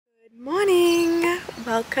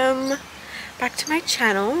Welcome back to my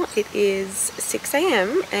channel. It is 6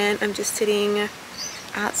 a.m. and I'm just sitting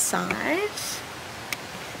outside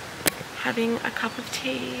having a cup of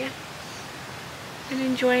tea and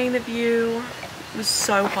enjoying the view. It was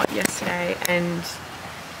so hot yesterday and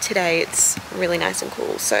today it's really nice and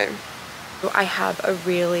cool. So I have a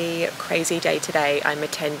really crazy day today. I'm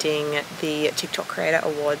attending the TikTok Creator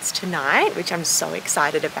Awards tonight, which I'm so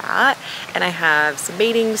excited about. And I have some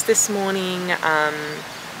meetings this morning.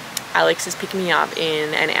 Alex is picking me up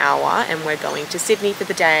in an hour and we're going to Sydney for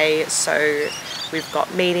the day. So we've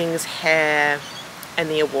got meetings, hair, and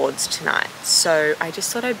the awards tonight. So I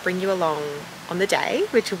just thought I'd bring you along on the day,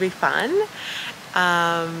 which will be fun.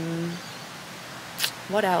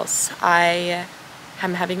 What else?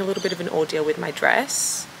 I'm having a little bit of an ordeal with my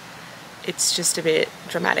dress. It's just a bit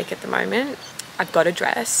dramatic at the moment. I've got a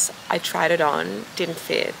dress, I tried it on, didn't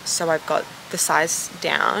fit, so I've got the size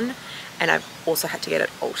down and I've also had to get it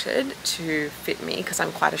altered to fit me because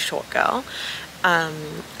I'm quite a short girl.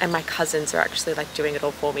 And my cousins are actually like doing it all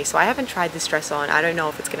for me. So I haven't tried this dress on. I don't know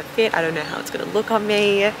if it's gonna fit. I don't know how it's gonna look on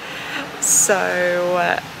me.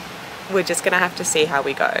 So we're just gonna have to see how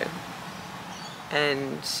we go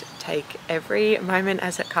and take every moment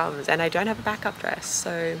as it comes. And I don't have a backup dress,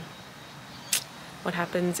 so what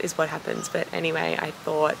happens is what happens. But anyway, I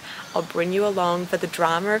thought I'll bring you along for the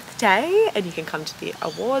drama of the day and you can come to the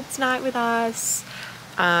awards night with us.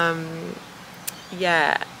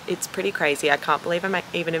 Yeah, it's pretty crazy. I can't believe I'm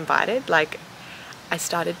even invited. Like, I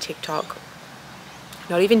started TikTok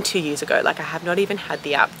not even 2 years ago. Like, I have not even had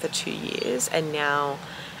the app for 2 years and now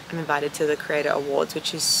I'm invited to the Creator Awards,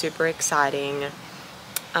 which is super exciting.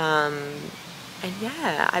 And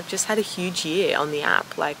yeah, I've just had a huge year on the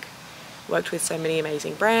app. Like, worked with so many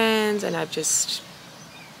amazing brands and I've just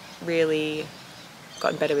really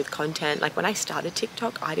gotten better with content. Like, when I started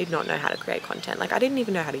TikTok, I did not know how to create content. Like, I didn't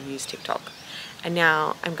even know how to use TikTok. And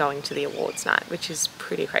now I'm going to the awards night, which is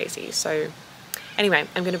pretty crazy. So anyway,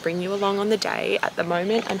 I'm going to bring you along on the day. At the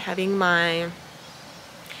moment, I'm having my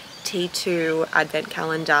T2 Advent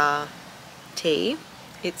Calendar tea.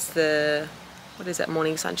 It's the, what is it,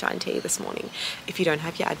 Morning Sunshine tea this morning. If you don't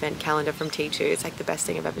have your Advent Calendar from T2, it's like the best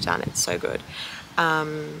thing I've ever done. It's so good.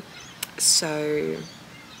 So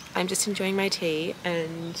I'm just enjoying my tea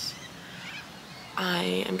and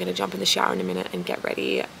I am going to jump in the shower in a minute and get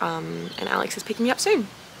ready. And Alex is picking me up soon.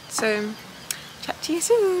 So chat to you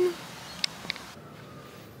soon.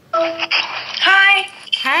 Hi.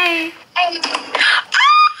 Hey.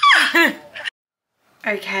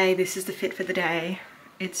 Okay, this is the fit for the day.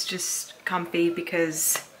 It's just comfy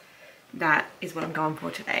because that is what I'm going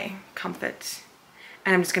for today. Comfort.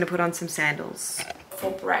 And I'm just going to put on some sandals.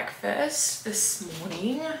 For breakfast this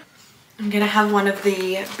morning, I'm going to have one of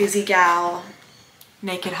the Busy Gal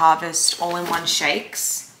Naked Harvest all-in-one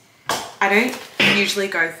shakes. I don't usually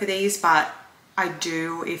go for these, but I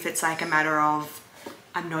do if it's like a matter of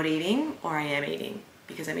I'm not eating or I am eating,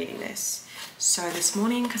 because I'm eating this. So this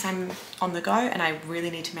morning, because I'm on the go and I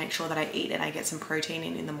really need to make sure that I eat and I get some protein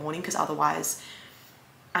in the morning, because otherwise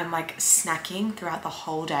I'm like snacking throughout the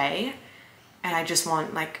whole day and I just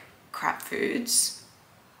want like crap foods.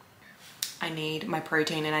 I need my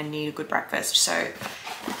protein and I need a good breakfast. So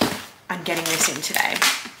I'm getting this in today.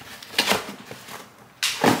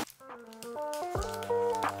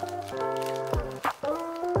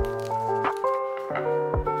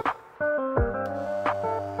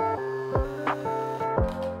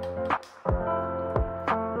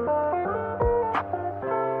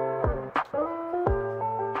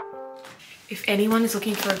 If anyone is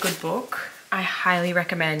looking for a good book, I highly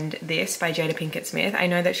recommend this by Jada Pinkett Smith. I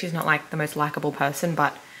know that she's not like the most likable person,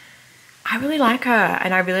 but I really like her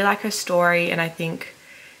and I really like her story and I think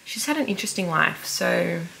she's had an interesting life.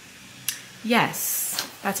 So yes,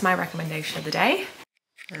 that's my recommendation of the day.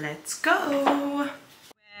 Let's go.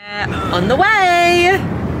 We're on the way.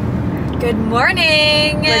 Good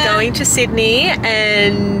morning. We're going to Sydney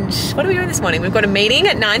and what are we doing this morning? We've got a meeting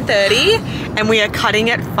at 9:30 and we are cutting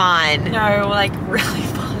it fine. No, like really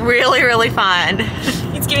fun. Really, really fun.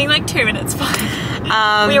 It's giving like 2 minutes fun.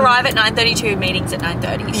 We arrive at 9:32, meetings at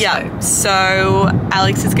 9:30. Yeah, so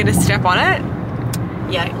Alex is gonna step on it.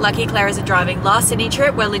 Yeah, lucky Claire isn't driving. Last Sydney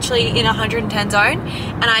trip, we're literally in 110 zone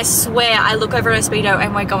and I swear I look over at a speedo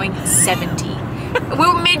and we're going 70. We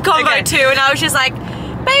were mid-convo too and I was just like,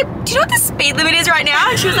 babe, do you know what the speed limit is right now?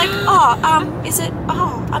 And she was like, is it,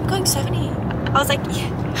 I'm going 70. I was like, yeah.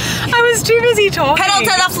 I was too busy talking. Pedal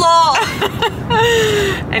to the floor.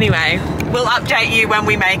 Anyway, we'll update you when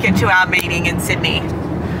we make it to our meeting in Sydney.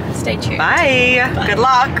 Stay tuned. Bye. Good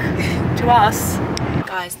luck to us.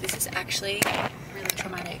 Guys, this is actually really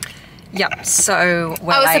traumatic. Yep, so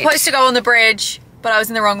we're I was late. supposed to go on the bridge, but I was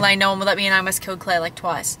in the wrong lane. No one would let me in. I almost killed Claire like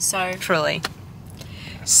twice. So Truly.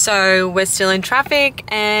 So we're still in traffic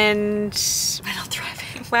and we're not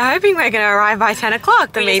driving. we're hoping we're going to arrive by 10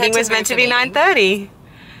 o'clock. The We just meeting had to was meant move to the be meeting.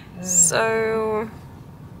 9:30. So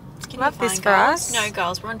Can love you this find for girls? us. No,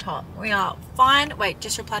 girls, we're on top. We are fine. Wait,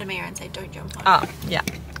 just reply to Mia and say don't jump on. Oh, yeah.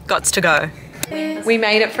 Gots to go. We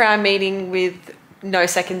made it for our meeting with no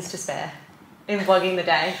seconds to spare in vlogging the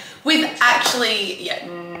day. With actually,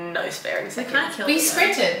 no sparing seconds. We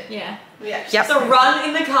sprinted. Yeah. We actually Yep. The run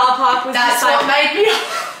in the car park was That's just like, what made me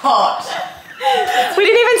hot. We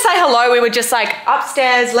didn't even say hello. We were just like,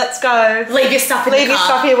 upstairs, let's go. Leave your stuff in Leave the your car.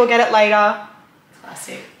 stuff here, we'll get it later.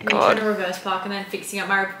 Classic. me trying to reverse park and then fixing up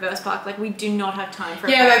my reverse park. Like, we do not have time for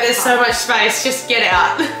Yeah, but there's so much space. Just get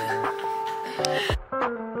out.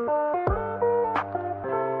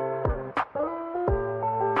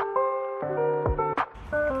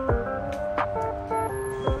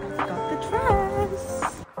 Got the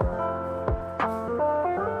dress.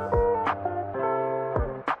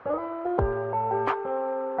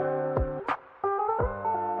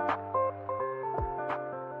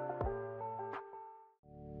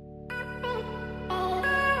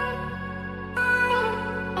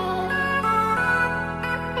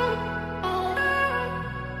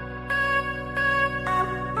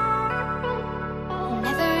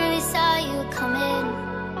 Never really saw you coming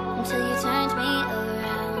until you turned me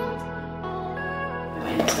around.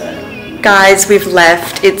 Guys, we've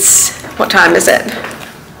left. It's, what time is it?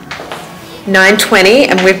 9:20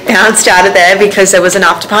 and we've bounced out of there because there was an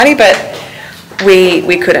after party, but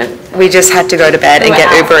we couldn't. We just had to go to bed and get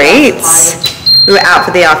Uber Eats. We were out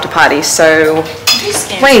for the after party, so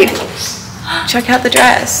wait, check out the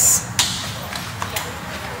dress.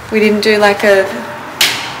 We didn't do like a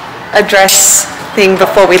dress thing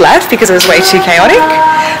before we left because it was way too chaotic.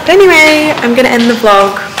 But anyway, I'm gonna end the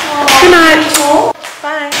vlog. Good night.